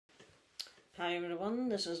Hi everyone,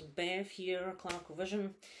 this is Bev here, Clarko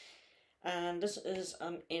Vision, and this is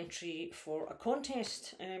an entry for a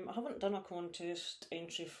contest. I haven't done a contest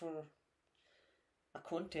entry for a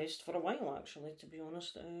contest for a while actually, to be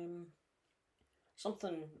honest.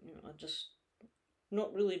 Something I just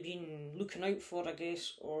not really been looking out for, I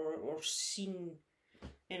guess, or seen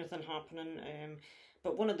anything happening.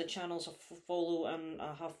 But one of the channels I follow and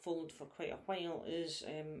I have followed for quite a while is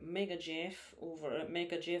MegaJeff over at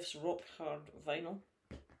MegaJeff's Rock Hard Vinyl.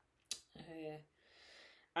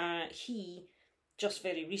 He just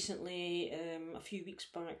very recently, a few weeks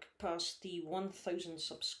back, passed the 1,000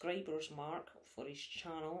 subscribers mark for his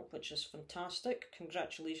channel, which is fantastic.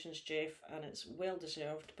 Congratulations, Jeff, and it's well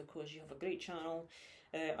deserved because you have a great channel.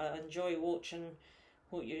 I enjoy watching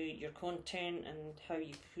your content and how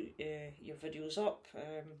you put your videos up.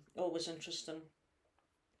 Always interesting.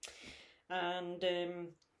 And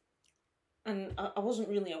I wasn't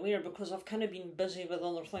really aware because I've kind of been busy with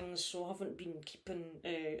other things, so I haven't been keeping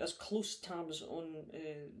as close tabs on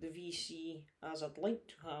the VC as I'd like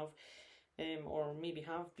to have, or maybe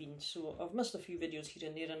have been. So I've missed a few videos here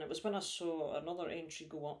and there, and it was when I saw another entry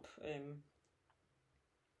go up,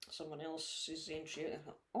 someone else's entry. I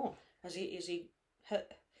thought, oh, is he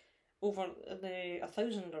hit over the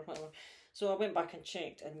 1,000 or whatever? So I went back and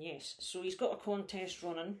checked, and yes, so he's got a contest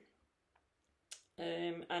running.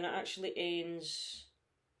 And it actually ends,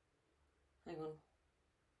 hang on,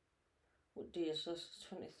 what day is this?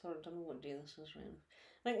 23rd, I don't know what day this is right now.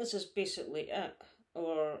 I think this is basically it,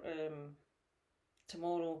 or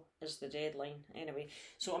tomorrow is the deadline. Anyway,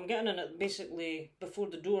 so I'm getting in it basically before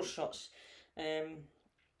the door shuts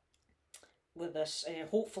with this.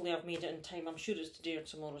 Hopefully I've made it in time. I'm sure it's today or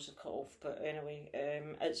tomorrow's the cut-off, but anyway,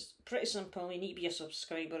 it's pretty simple. You need to be a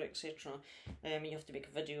subscriber, etc. You have to make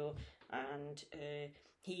a video, and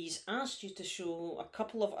he's asked you to show a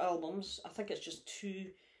couple of albums. I think it's just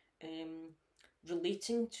two,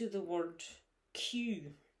 relating to the word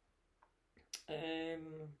Q. Did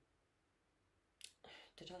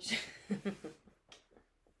I say?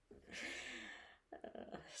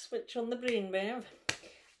 Switch on the brain, Bev.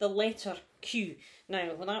 The letter Q.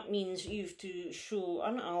 Now, well, that means you have to show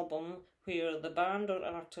an album where the band or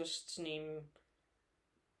artist's name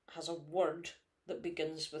has a word that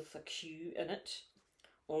begins with a Q in it,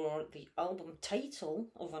 or the album title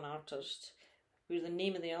of an artist where the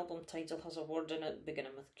name of the album title has a word in it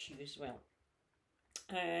beginning with Q as well.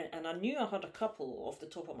 And I knew I had a couple off the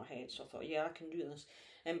top of my head, so I thought, yeah, I can do this.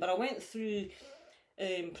 But I went through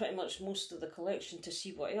pretty much most of the collection to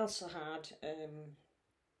see what else I had.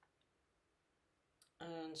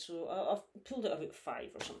 And so I've pulled out about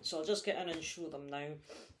 5 or something. So I'll just get in and show them now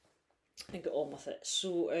and get on with it.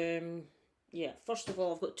 So, yeah, first of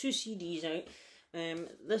all, I've got 2 CDs out.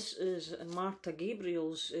 This is Marta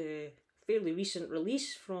Gabriel's fairly recent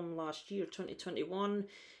release from last year, 2021.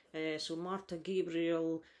 So Marta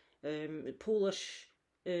Gabriel, Polish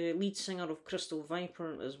lead singer of Crystal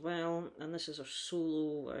Viper as well. And this is her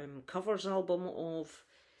solo covers album of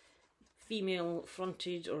female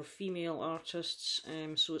fronted or female artists.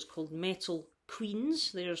 So it's called Metal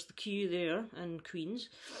Queens. There's the Q there, and Queens.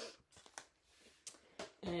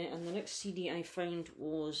 And the next CD I found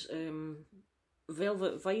was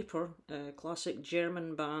Velvet Viper, a classic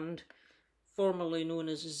German band, formerly known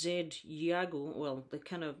as Z Jago. Well, they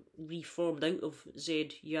kind of reformed out of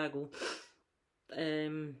Z Jago.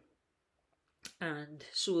 And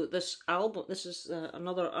so this is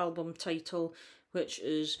another album title, which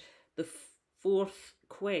is The Fourth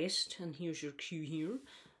Quest, and here's your cue here.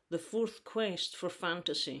 The Fourth Quest for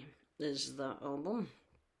Fantasy is that album.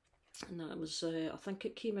 And that was, I think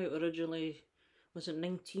it came out originally, was it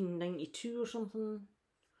 1992 or something?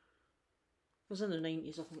 It was in the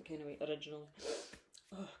 90s, I think, anyway, originally.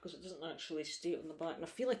 Oh, because it doesn't actually state on the back. And I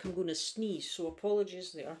feel like I'm going to sneeze, so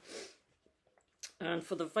apologies there. And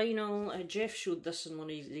for the vinyl, Jeff showed this in one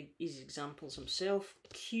of his examples himself.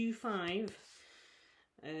 Q5,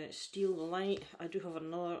 Steal the Light. I do have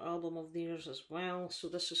another album of theirs as well. So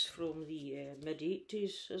this is from the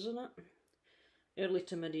mid-80s, isn't it? Early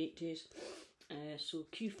to mid-80s. So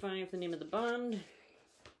Q5, the name of the band.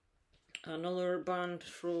 Another band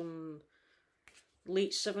from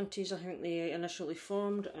late 70s, I think they initially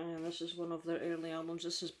formed. And this is one of their early albums.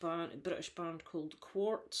 This is a British band called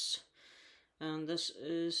Quartz. And this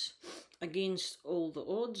is Against All the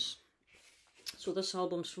Odds. So this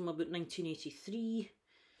album's from about 1983.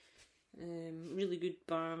 Really good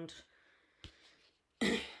band.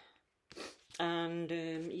 And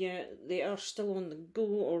yeah, they are still on the go,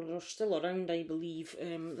 or they're still around, I believe.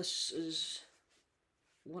 This is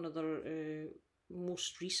one of their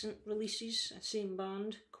most recent releases, same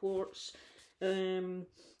band, Quartz.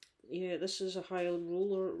 Yeah, this is a High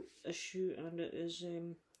Roller issue, and it is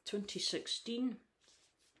 2016.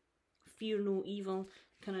 Fear No Evil,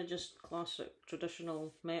 kind of just classic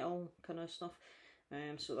traditional metal kind of stuff.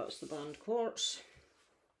 So that's the band Quartz.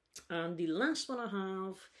 And the last one I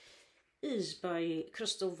have is by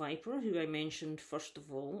Crystal Viper, who I mentioned first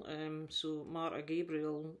of all. So Marta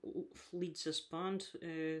Gabriel leads this band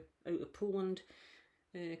out of Poland,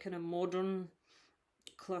 kind of modern,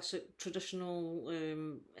 classic, traditional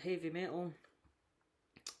heavy metal.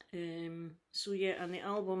 So yeah, and the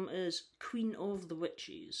album is Queen of the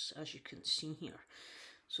Witches, as you can see here.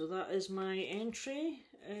 So that is my entry,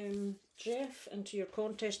 Jeff, into your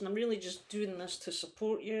contest, and I'm really just doing this to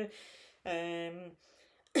support you. And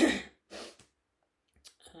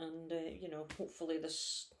you know, hopefully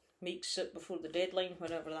this makes it before the deadline,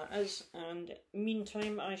 whatever that is. And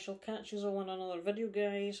meantime, I shall catch you all in another video,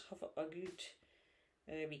 guys. Have a good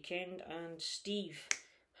weekend, and Steve,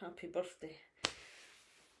 happy birthday.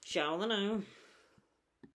 Ciao now.